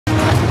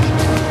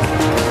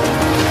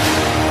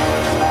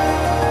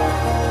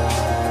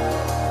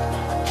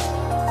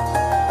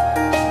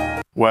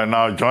Well,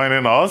 now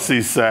joining us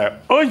is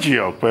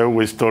Okpe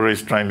with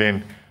stories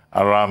trending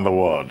around the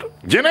world.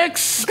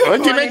 Jinex, you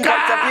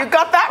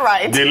got that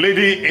right. The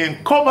lady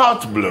in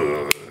cobalt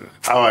blue.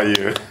 How are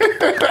you?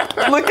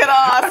 Look at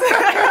us.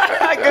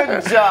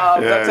 Good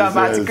job, Yes, Dr.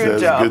 Amat. yes, Good yes.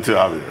 job. Good to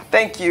have you.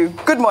 Thank you.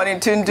 Good morning,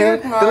 Tundu.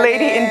 Good morning. The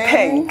lady in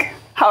pink.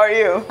 How are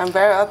you? I'm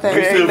very well,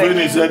 thank Mr. you.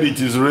 Vinny said it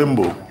is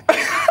rainbow. Don't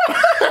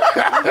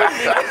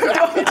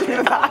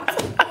do that.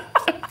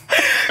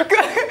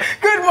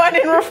 Good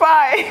morning,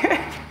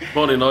 Rufai.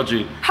 Morning,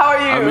 Audrey. How are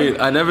you? I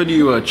mean, I never knew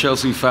you were a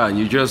Chelsea fan.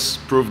 You just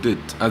proved it.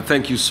 And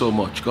thank you so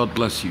much. God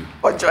bless you.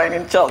 For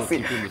joining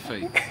Chelsea. For keeping the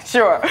faith.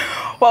 Sure.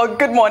 Well,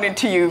 good morning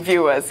to you,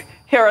 viewers.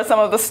 Here are some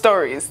of the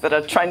stories that are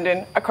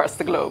trending across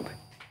the globe.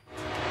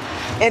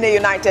 In the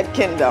United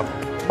Kingdom,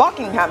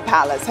 Buckingham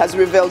Palace has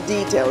revealed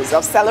details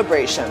of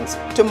celebrations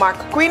to mark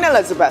Queen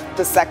Elizabeth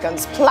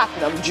II's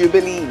Platinum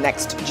Jubilee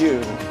next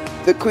June.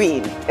 The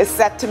Queen is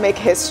set to make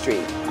history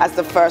as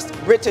the first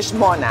British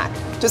monarch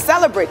to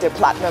celebrate a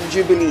Platinum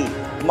Jubilee,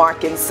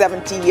 marking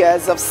 70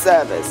 years of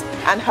service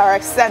and her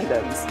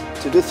ascendance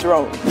to the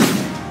throne.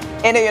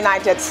 In the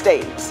United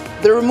States,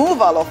 the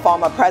removal of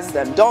former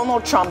President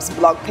Donald Trump's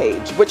blog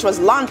page, which was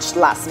launched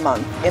last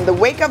month in the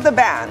wake of the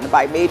ban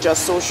by major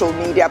social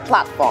media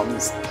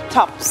platforms,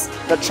 tops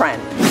the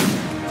trend.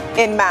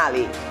 In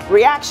Mali,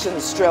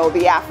 reactions trailed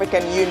the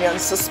African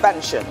Union's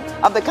suspension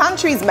of the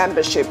country's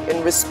membership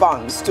in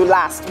response to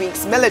last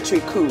week's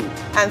military coup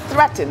and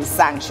threatened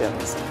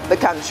sanctions. The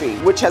country,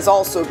 which has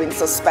also been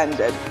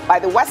suspended by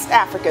the West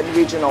African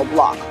Regional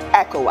Bloc,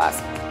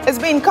 ECOWAS, is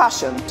being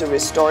cautioned to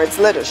restore its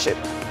leadership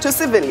to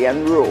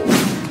civilian rule.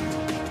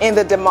 In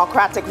the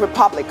Democratic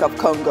Republic of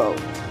Congo,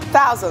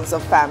 thousands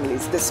of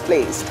families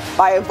displaced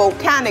by a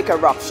volcanic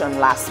eruption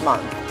last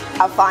month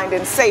are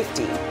finding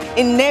safety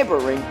in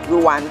neighboring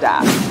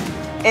Rwanda.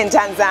 In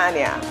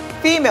Tanzania,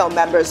 female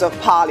members of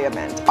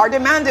parliament are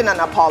demanding an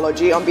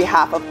apology on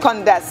behalf of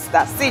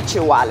Condesta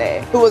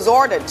Sichiwale, who was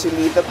ordered to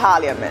leave the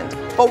parliament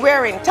for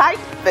wearing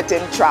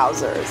tight-fitting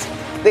trousers.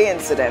 The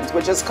incident,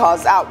 which has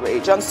caused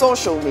outrage on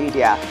social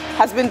media,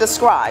 has been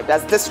described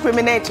as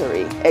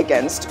discriminatory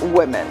against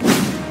women.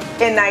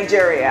 In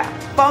Nigeria,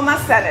 former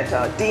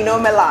Senator Dino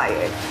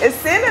Melaye is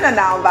seen in a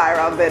now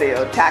viral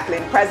video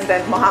tackling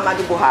President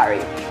Muhammadu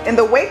Buhari in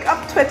the wake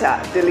of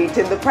Twitter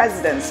deleting the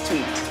president's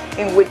tweet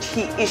in which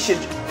he issued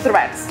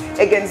threats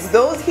against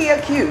those he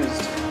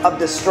accused of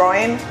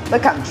destroying the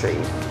country.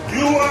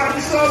 You are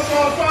the source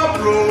of our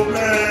problem.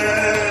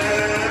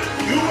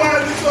 You are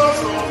the source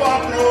of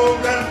our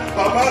problem.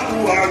 Baba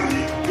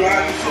Buhari, you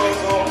are the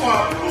source of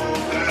our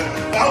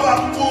problem.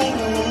 Baba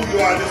Buhari, you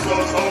are the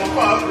source of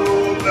our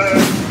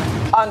problem.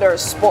 Under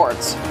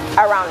sports,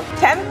 around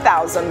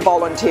 10,000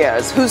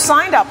 volunteers who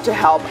signed up to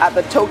help at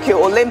the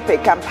Tokyo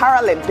Olympic and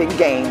Paralympic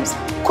Games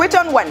quit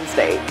on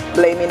Wednesday,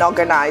 blaming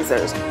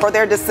organizers for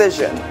their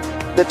decision.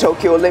 The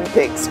Tokyo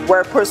Olympics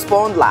were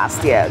postponed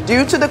last year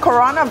due to the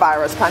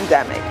coronavirus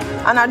pandemic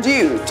and are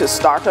due to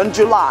start on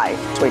July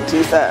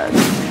 23rd.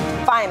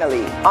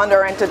 Finally,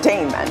 under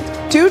entertainment,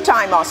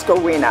 two-time Oscar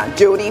winner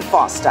Jodie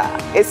Foster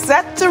is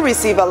set to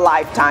receive a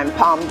Lifetime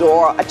Palme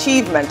d'Or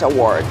Achievement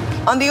Award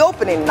on the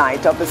opening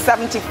night of the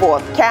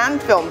 74th Cannes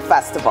Film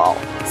Festival,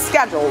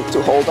 scheduled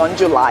to hold on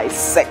July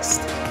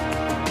 6th.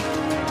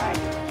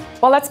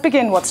 Well, let's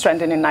begin what's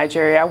trending in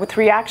Nigeria with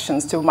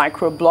reactions to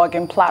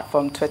microblogging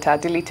platform Twitter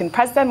deleting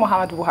President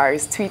Muhammadu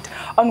Buhari's tweet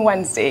on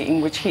Wednesday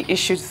in which he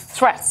issued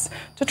threats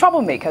to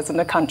troublemakers in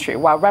the country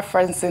while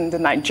referencing the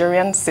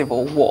Nigerian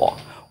civil war.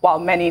 While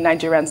many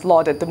Nigerians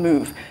lauded the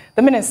move,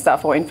 the Minister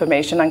for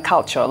Information and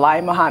Culture, Lai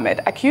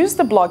Mohammed, accused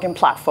the blogging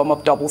platform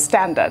of double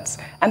standards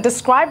and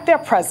described their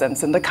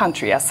presence in the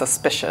country as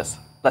suspicious.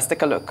 Let's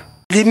take a look.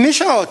 The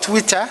mission of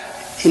Twitter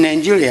in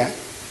Nigeria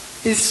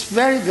is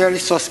very, very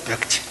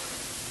suspect.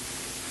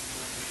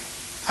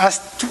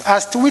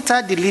 As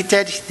Twitter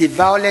deleted the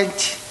violent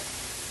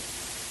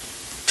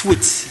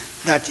tweets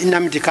that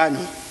Nnamdi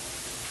Kanu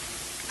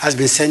has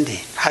been sending,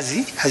 has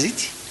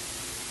it?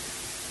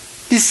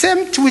 The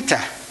same Twitter,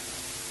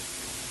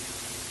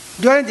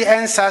 during the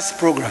NSAS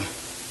program,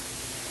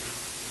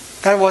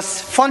 that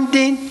was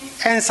funding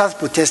NSAS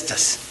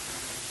protesters,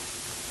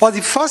 was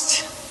the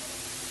first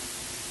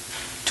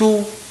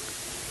to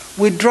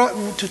withdraw,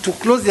 to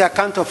close the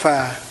account of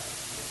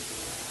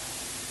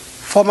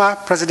former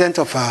president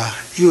of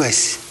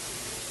US,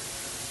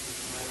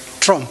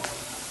 Trump.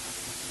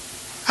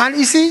 And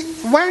you see,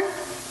 when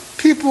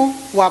people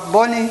were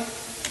burning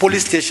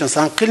police stations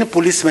and killing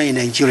policemen in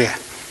Nigeria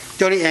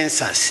during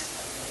NSAS,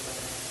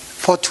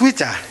 for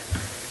Twitter,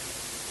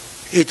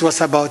 it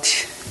was about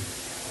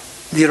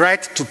the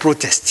right to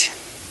protest.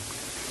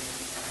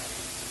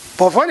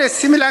 But when a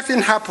similar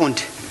thing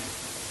happened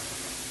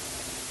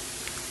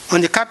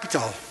on the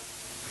Capitol,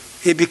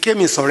 it became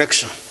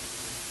insurrection.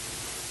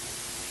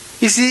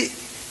 You see,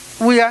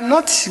 we are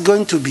not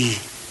going to be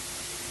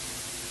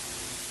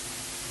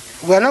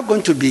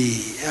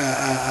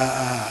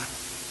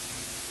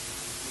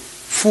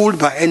fooled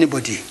by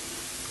anybody.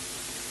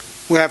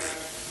 We have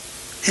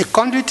a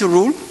country to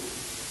rule,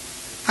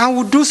 and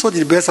we'll do so to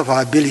the best of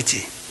our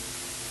ability.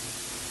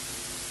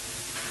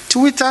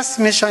 Twitter's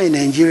mission in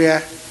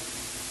Nigeria,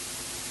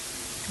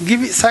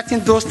 citing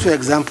those two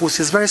examples,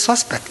 is very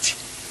suspect.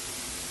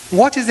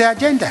 What is the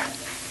agenda?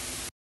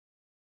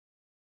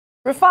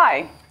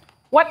 Rufai,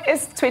 what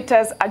is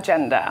Twitter's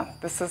agenda?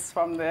 This is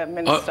from the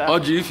minister.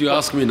 Oji, if you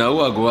ask me now, who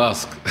I go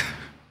ask?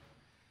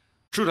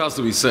 Truth has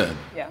to be said.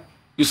 Yeah.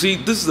 You see,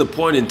 this is a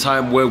point in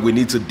time where we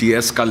need to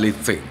de-escalate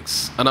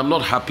things. And I'm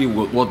not happy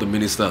with what the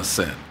minister has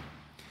said.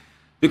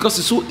 Because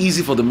it's so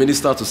easy for the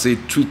minister to say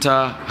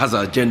Twitter has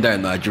an agenda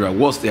in Nigeria.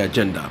 What's the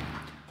agenda?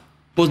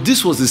 But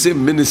this was the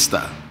same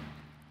minister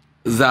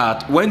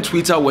that when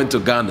Twitter went to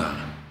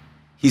Ghana,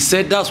 he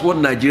said that's what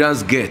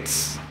Nigerians get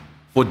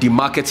for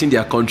demarketing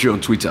their country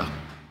on Twitter.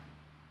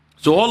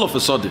 So all of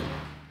a sudden,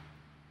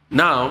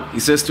 now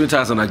he says Twitter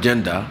has an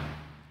agenda.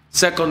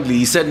 Secondly,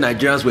 he said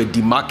Nigerians were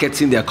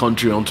demarketing their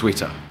country on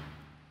Twitter.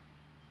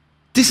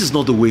 This is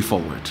not the way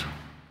forward.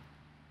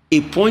 A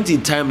point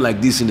in time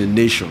like this in a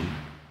nation,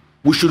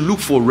 we should look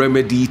for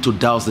remedy to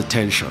douse the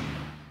tension.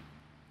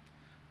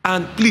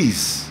 And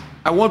please,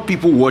 I want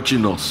people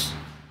watching us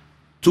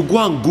to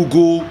go and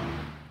Google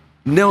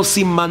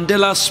Nelson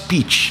Mandela's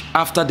speech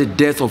after the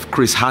death of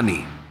Chris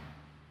Hani.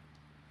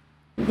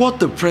 What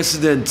the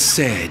president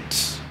said,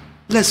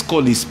 let's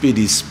call it spade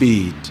a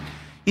spade,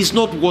 is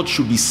not what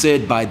should be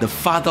said by the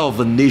father of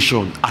a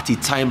nation at a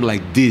time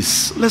like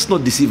this. Let's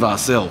not deceive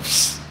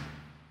ourselves.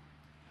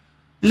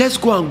 Let's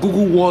go and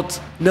Google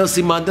what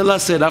Nelson Mandela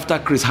said after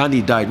Chris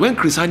Hani died. When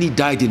Chris Hani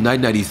died in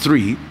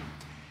 1993,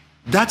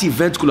 that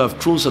event could have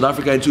thrown South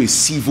Africa into a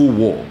civil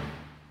war.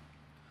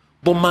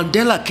 But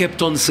Mandela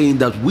kept on saying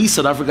that we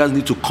South Africans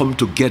need to come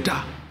together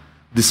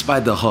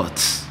despite the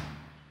hurts.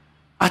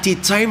 At a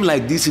time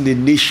like this, in a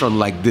nation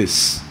like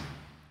this,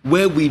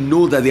 where we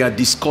know that there are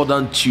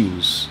discordant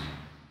views,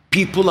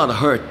 people are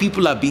hurt,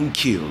 people are being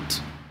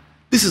killed,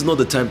 this is not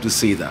the time to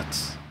say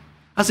that.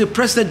 As a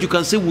president, you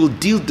can say we'll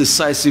deal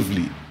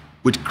decisively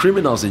with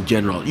criminals in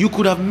general. You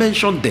could have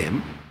mentioned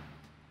them.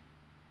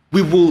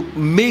 We will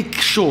make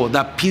sure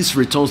that peace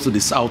returns to the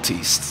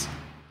Southeast.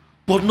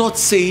 But not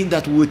saying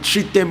that we'll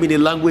treat them in a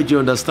language you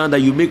understand,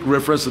 that you make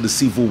reference to the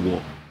Civil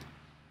War.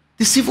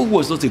 The Civil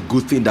War is not a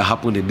good thing that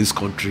happened in this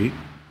country.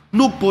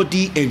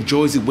 Nobody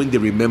enjoys it when they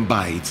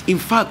remember it. In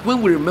fact,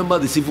 when we remember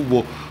the Civil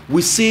War,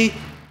 we say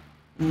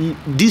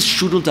this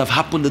shouldn't have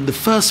happened in the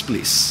first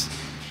place.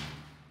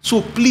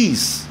 So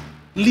please,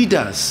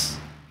 leaders,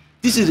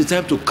 this is the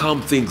time to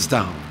calm things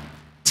down.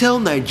 Tell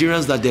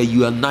Nigerians that they're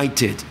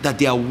united, that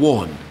they are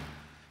one.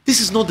 This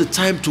is not the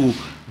time to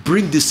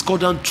bring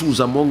discordant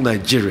tools among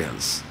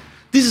Nigerians.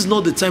 This is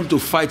not the time to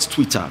fight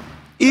Twitter.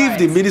 If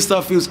the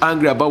minister feels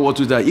angry about what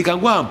Twitter, he can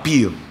go and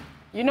appeal.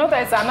 You know,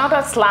 there's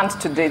another slant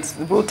to this.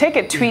 We'll take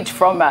a tweet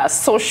from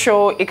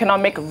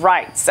Socio-Economic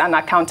Rights and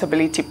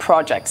Accountability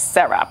Project,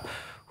 SERAP,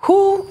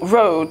 who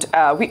wrote,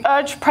 we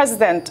urge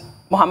President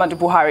Muhammadu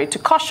Buhari to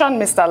caution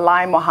Mr.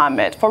 Lai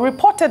Mohammed for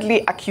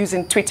reportedly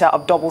accusing Twitter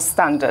of double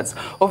standards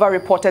over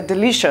reported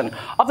deletion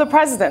of the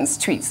president's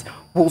tweets.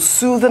 Will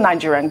sue the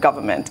Nigerian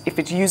government if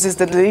it uses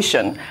the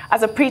deletion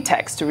as a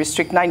pretext to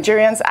restrict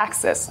Nigerians'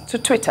 access to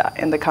Twitter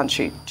in the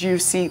country. Do you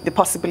see the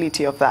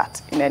possibility of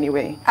that in any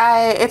way?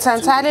 It's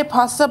entirely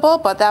possible,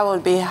 but that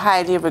would be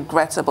highly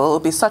regrettable. It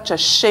would be such a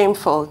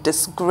shameful,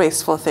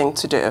 disgraceful thing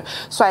to do.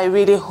 So I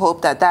really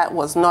hope that that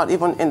was not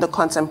even in the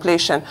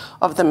contemplation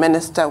of the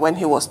minister when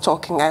he was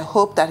talking. I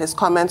hope that his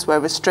comments were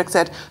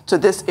restricted to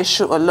this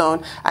issue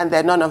alone and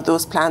that none of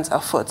those plans are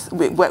afoot.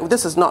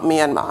 This is not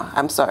Myanmar.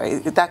 I'm sorry.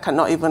 That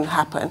cannot even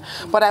happen.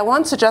 But I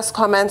want to just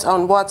comment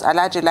on what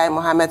Alhaji Lai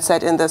Mohammed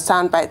said in the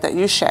soundbite that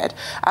you shared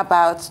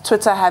about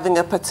Twitter having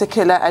a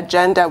particular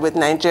agenda with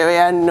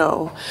Nigeria.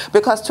 No,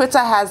 because Twitter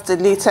has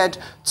deleted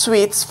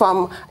tweets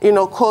from,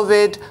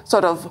 COVID,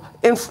 sort of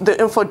the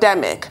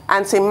infodemic.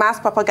 Anti-mass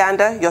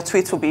propaganda, your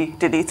tweets will be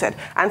deleted.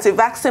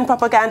 Anti-vaccine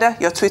propaganda,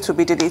 your tweets will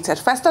be deleted.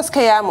 Festus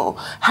Keyamo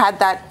had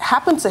that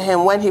happen to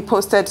him when he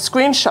posted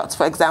screenshots,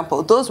 for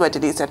example. Those were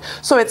deleted.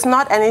 So it's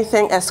not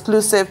anything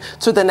exclusive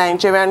to the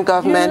Nigerian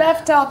government. You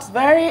left out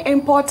very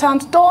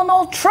important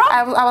Donald Trump.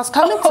 I was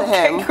coming to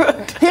him.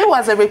 Good. He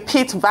was a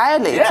repeat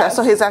violator, yes.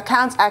 So his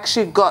account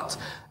actually got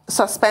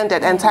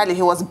suspended entirely.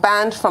 He was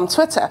banned from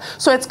Twitter.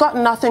 So it's got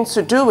nothing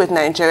to do with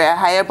Nigeria.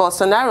 Jair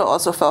Bolsonaro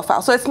also fell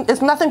foul. So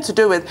it's nothing to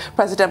do with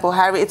President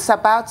Buhari. It's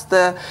about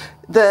the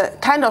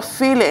kind of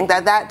feeling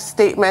that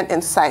statement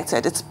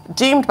incited. It's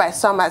deemed by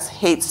some as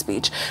hate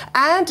speech.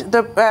 And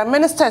the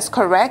minister is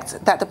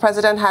correct that the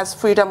president has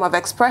freedom of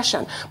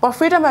expression. But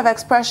freedom of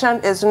expression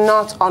is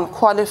not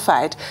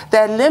unqualified.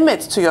 There are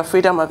limits to your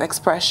freedom of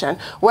expression,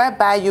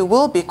 whereby you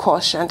will be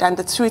cautioned and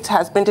the tweet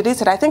has been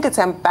deleted. I think it's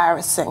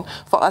embarrassing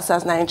for us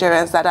as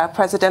Nigerians that our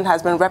president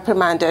has been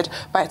reprimanded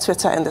by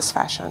Twitter in this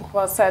fashion.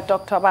 Well said,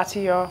 Dr.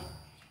 Abati, your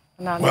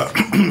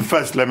analysis. Well,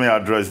 first, let me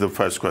address the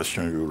first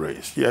question you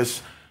raised.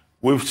 Yes,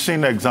 we've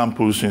seen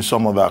examples in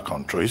some other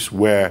countries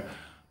where,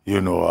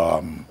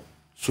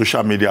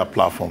 social media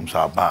platforms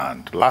are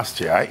banned. Last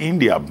year,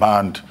 India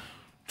banned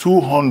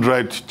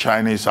 200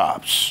 Chinese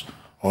apps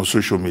on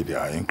social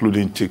media,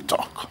 including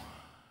TikTok.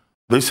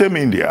 The same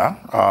India,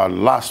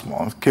 last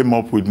month, came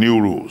up with new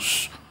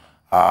rules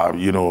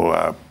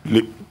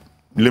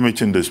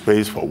limiting the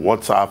space for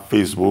WhatsApp,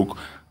 Facebook,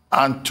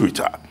 and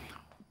Twitter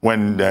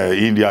when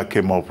India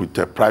came up with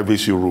the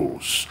privacy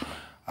rules.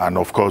 And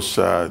of course,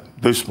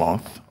 this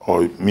month,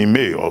 or in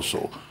May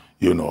also,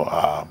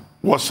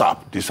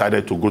 WhatsApp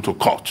decided to go to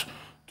court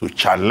to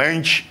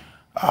challenge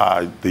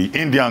the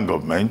Indian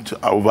government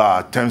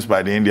over attempts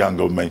by the Indian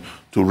government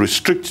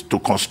to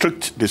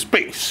constrict the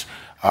space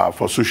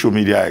for social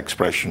media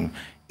expression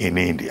in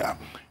India.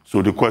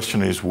 So the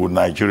question is, will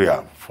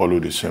Nigeria follow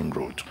the same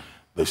route?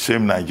 The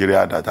same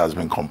Nigeria that has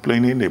been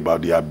complaining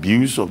about the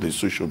abuse of the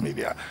social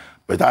media.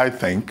 But I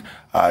think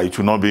it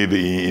will not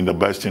be in the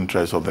best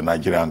interest of the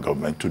Nigerian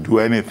government to do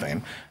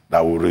anything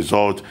that will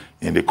result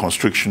in the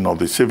constriction of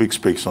the civic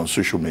space on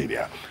social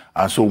media.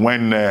 And so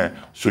when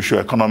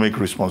Socio-Economic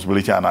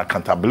Responsibility and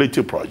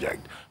Accountability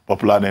Project,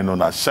 popularly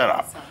known as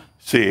SERAP,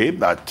 say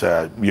that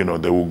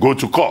they will go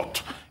to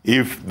court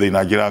if the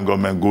Nigerian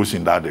government goes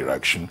in that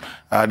direction,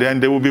 then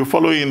they will be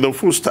following the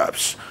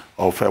footsteps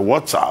of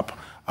WhatsApp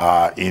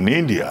in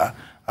India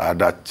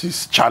that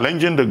is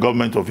challenging the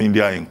government of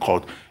India in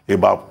court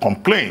about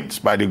complaints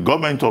by the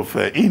government of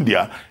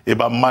India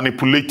about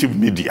manipulative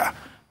media.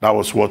 That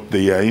was what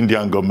the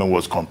Indian government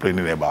was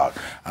complaining about.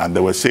 And they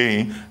were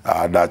saying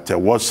that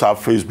WhatsApp,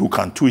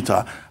 Facebook, and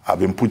Twitter have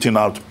been putting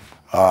out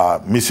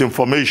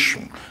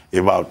misinformation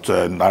about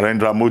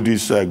Narendra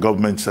Modi's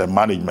government's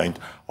management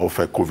of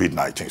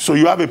COVID-19. So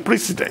you have a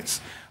precedent,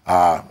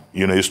 a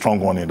strong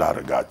one in that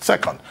regard.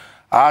 Second,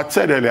 I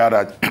said earlier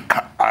that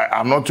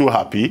I'm not too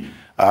happy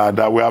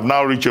that we have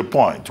now reached a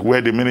point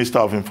where the Minister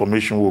of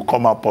Information will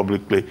come out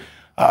publicly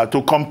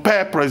to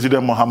compare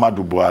President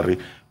Muhammadu Buhari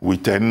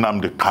with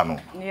Nnamdi Kanu,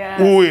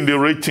 who in the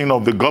rating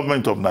of the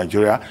government of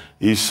Nigeria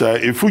is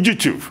a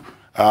fugitive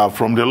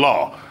from the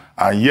law.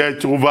 And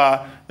yet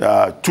over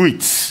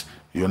tweets,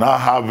 you now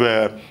have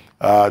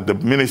the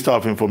Minister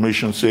of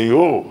Information saying,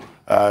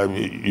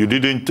 you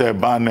didn't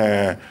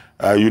ban,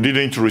 you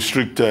didn't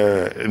restrict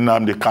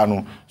Nnamdi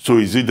Kanu, so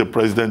is it the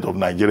president of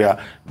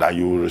Nigeria that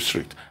you will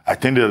restrict? I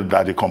think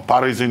that the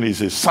comparison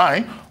is a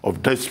sign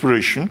of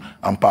desperation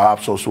and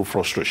perhaps also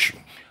frustration.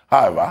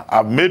 However,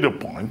 I've made a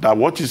point that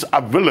what is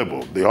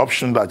available, the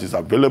option that is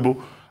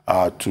available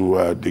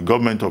to the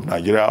government of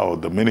Nigeria or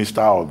the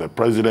minister or the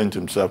president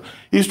himself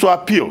is to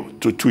appeal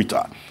to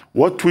Twitter.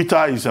 What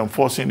Twitter is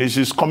enforcing is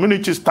its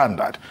community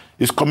standard,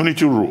 its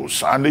community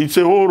rules, and it's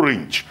a whole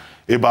range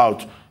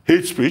about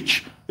hate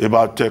speech,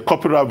 about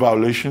copyright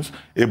violations,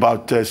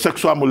 about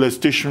sexual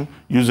molestation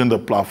using the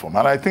platform.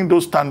 And I think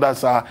those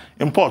standards are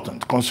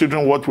important,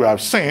 considering what we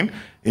have seen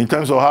in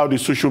terms of how the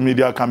social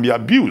media can be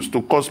abused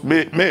to cause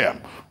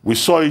mayhem. We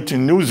saw it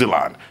in New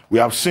Zealand. We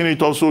have seen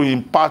it also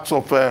in parts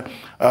of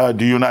the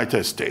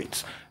United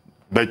States.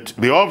 But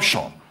the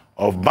option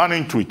of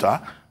banning Twitter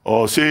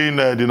or saying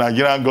the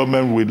Nigerian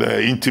government will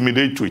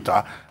intimidate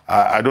Twitter,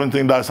 I don't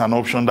think that's an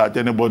option that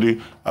anybody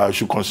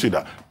should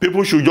consider.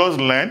 People should just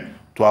learn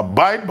to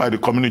abide by the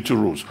community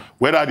rules,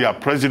 whether they are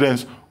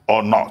presidents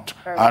or not.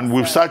 And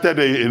we've cited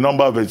a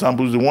number of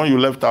examples. The one you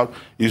left out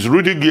is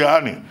Rudy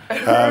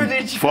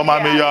Giuliani, former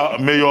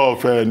mayor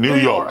of New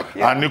York,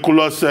 and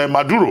Nicolas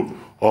Maduro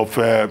of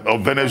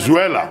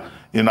Venezuela,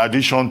 in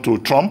addition to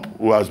Trump,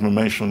 who has been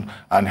mentioned,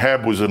 and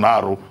Jair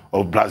Bolsonaro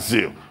of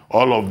Brazil.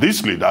 All of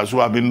these leaders who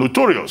have been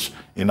notorious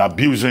in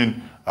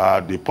abusing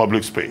the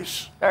public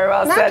space. Very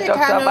well said, Dr.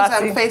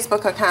 Kanu's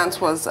Facebook account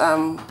was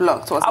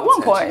blocked, wasn't it? At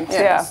one point,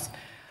 yes.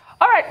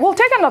 All right, we'll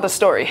take another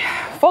story.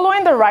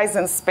 Following the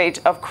rising spate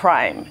of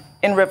crime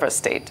in Rivers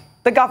State,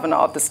 the governor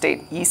of the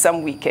state,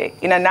 Nyesom Wike,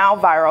 in a now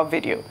viral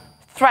video,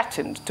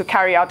 threatened to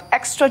carry out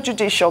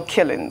extrajudicial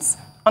killings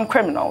on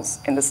criminals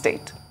in the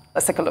state.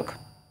 Let's take a look.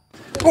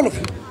 All of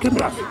you,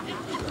 criminals,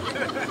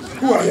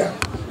 who are here?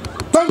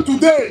 Then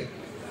today,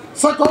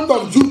 2nd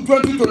of June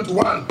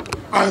 2021,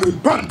 and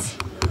repent.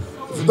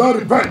 If you don't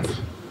repent,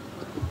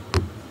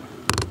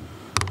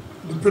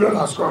 the period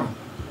has come.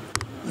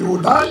 You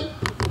will die.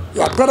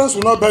 Your parents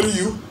will not bury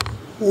you.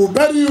 We will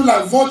bury you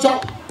like vulture.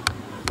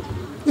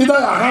 Either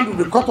your hand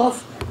will be cut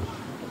off,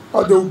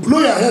 or they will blow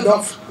your head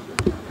off.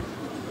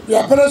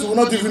 Your parents will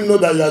not even know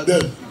that you are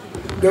dead.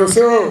 They will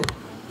say, oh,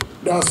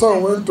 their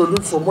son went to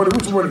look for money.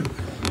 Which money?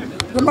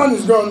 The man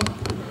is gone.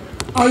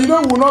 And you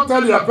will not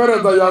tell your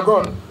parents that you are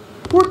gone.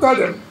 Who tell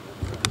them?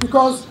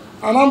 Because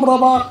an armed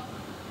robber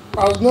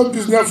has no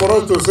business for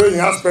us to say he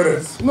has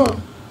parents. No.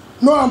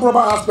 No armed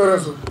robber has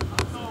parents.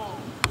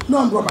 No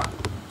armed robber.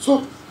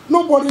 So,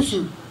 nobody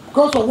should,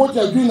 because of what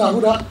you are doing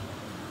now,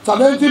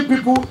 challenging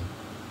people,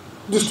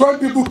 destroying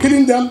people,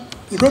 killing them.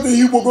 You go to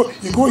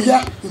Igbo, you go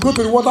here, you go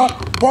to the water,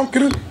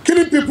 bunkering,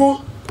 killing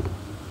people,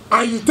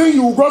 and you think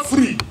you will go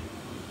free.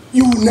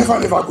 You will never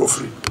go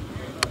free.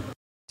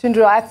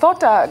 Tundru, I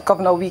thought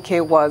Governor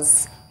Wike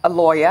was a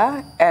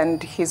lawyer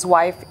and his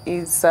wife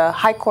is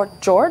High Court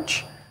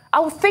George. I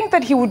would think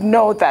that he would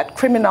know that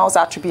criminals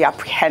are to be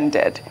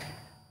apprehended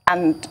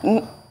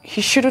and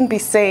he shouldn't be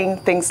saying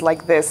things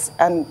like this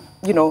and,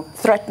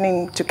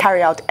 threatening to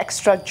carry out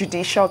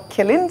extrajudicial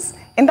killings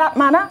in that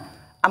manner.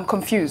 I'm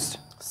confused.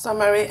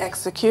 Summary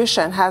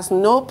execution has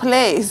no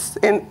place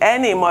in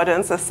any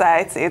modern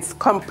society. It's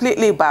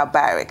completely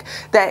barbaric.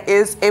 There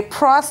is a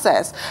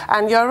process.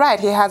 And you're right,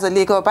 he has a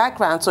legal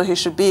background, so he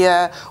should be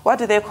a, what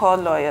do they call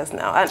lawyers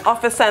now? An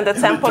officer in the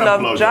Temple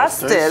of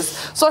Justice.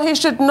 So he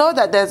should know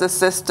that there's a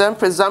system,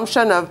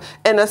 presumption of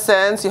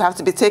innocence. You have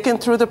to be taken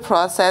through the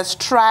process,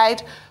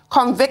 tried,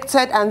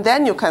 convicted, and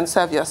then you can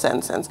serve your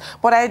sentence.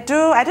 But I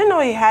didn't know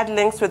he had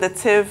links with the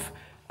TIV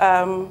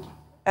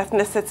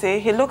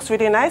ethnicity. He looks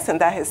really nice in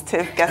that his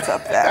TIV gets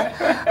up there.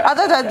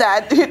 Other than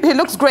that, he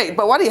looks great,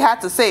 but what he had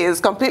to say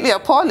is completely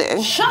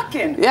appalling.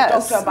 Shocking,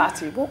 yes. Dr.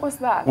 Abati. What was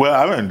that? Well,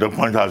 I mean, the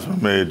point has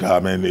been made. I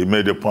mean, he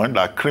made the point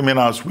that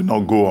criminals will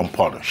not go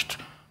unpunished.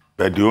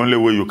 But the only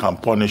way you can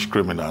punish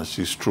criminals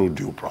is through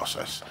due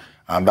process.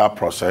 And that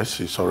process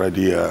is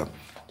already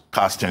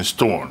cast in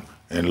stone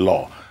in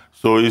law.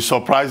 So it's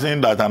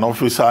surprising that an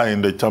officer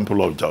in the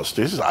Temple of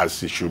Justice,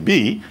 as it should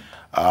be,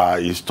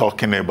 is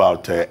talking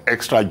about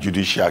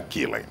extrajudicial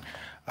killing.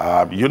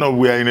 You know,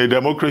 we are in a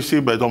democracy,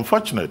 but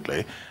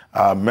unfortunately,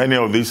 many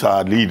of these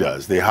are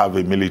leaders. They have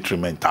a military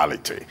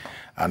mentality.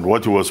 And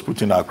what he was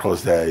putting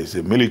across there is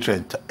a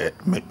military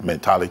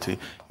mentality.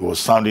 He was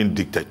sounding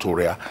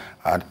dictatorial.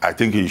 And I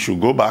think he should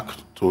go back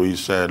to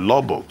his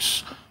law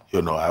books.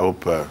 You know, I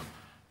hope,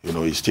 you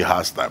know, he still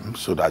has them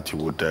so that he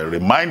would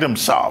remind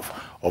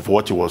himself of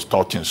what he was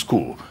taught in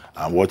school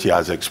and what he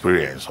has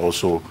experienced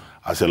also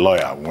as a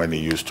lawyer when he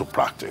used to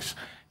practice.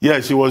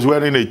 Yes, he was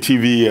wearing a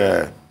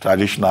TV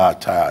traditional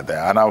attire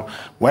there. And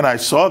when I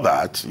saw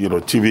that, you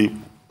know, TV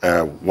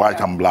white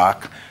and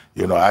black,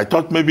 you know, I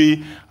thought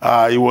maybe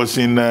he was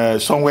in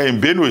somewhere in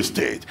Benue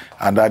State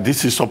and that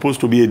this is supposed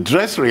to be a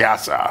dress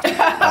rehearsal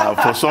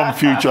for some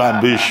future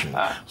ambition.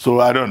 So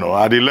I don't know,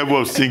 at the level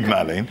of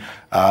signaling,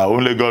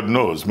 only God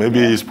knows. Maybe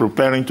he's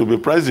preparing to be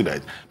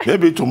president.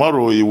 Maybe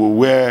tomorrow he will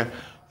wear,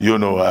 you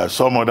know,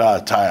 some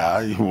other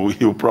attire.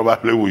 He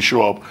probably will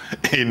show up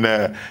in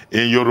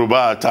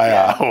Yoruba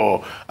attire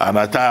or an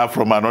attire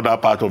from another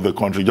part of the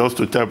country just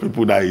to tell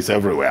people that he's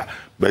everywhere.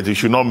 But he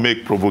should not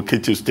make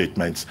provocative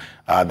statements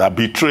that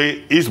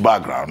betray his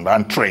background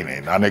and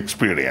training and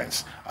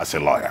experience as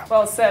a lawyer.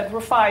 Well said.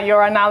 Rufai,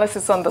 your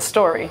analysis on the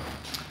story.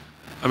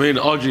 I mean,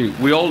 Audrey,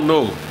 we all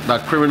know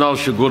that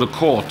criminals should go to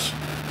court.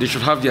 They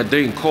should have their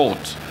day in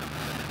court.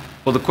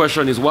 But the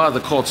question is, why are the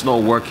courts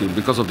not working?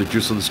 Because of the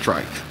judicial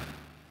strike.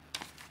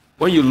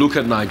 When you look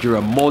at Nigeria,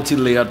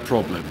 multi-layered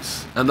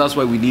problems, and that's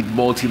why we need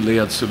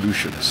multi-layered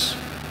solutions.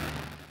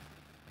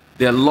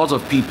 There are a lot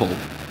of people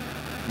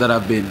that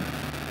have been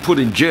put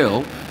in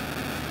jail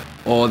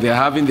or they're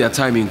having their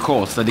time in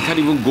court that they can't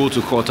even go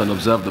to court and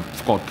observe the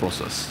court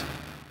process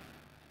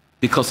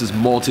because it's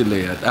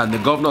multi-layered. And the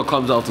governor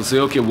comes out to say,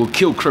 okay, we'll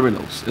kill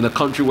criminals in a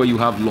country where you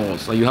have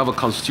laws and you have a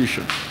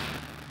constitution.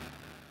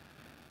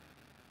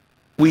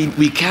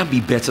 We can't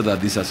be better than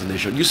this as a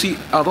nation. You see,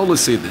 I'd always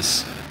say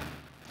this.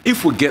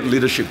 If we get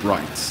leadership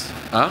rights,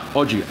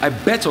 Audrey, I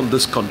bet on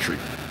this country.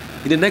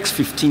 In the next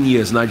 15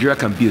 years, Nigeria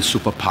can be a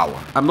superpower.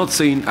 I'm not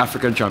saying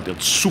African champion,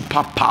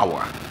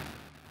 superpower.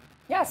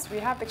 Yes, we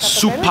have the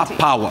capability.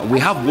 Superpower. We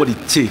have what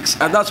it takes.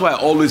 And that's why I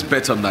always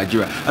bet on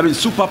Nigeria. I mean,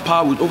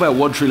 superpower with over a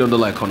 $1 trillion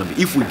economy,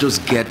 if we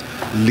just get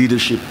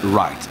leadership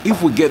right.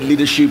 If we get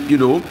leadership, you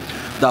know,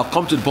 that'll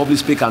come to the public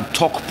speak and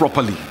talk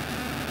properly.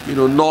 You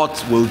know,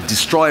 not will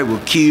destroy, will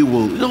kill,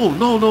 will...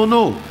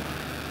 No.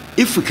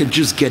 If we can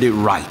just get it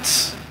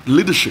right.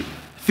 Leadership,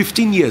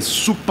 15 years,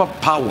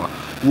 superpower,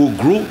 will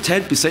grow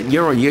 10%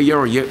 year on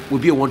year, will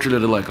be a $1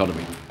 trillion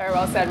economy. Very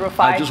well said, Rufai.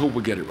 I just hope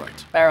we get it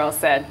right. Very well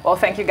said. Well,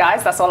 thank you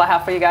guys. That's all I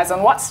have for you guys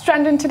on What's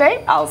Trending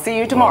today. I'll see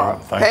you tomorrow.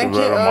 Thank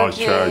you very much,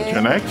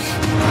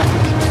 Janex.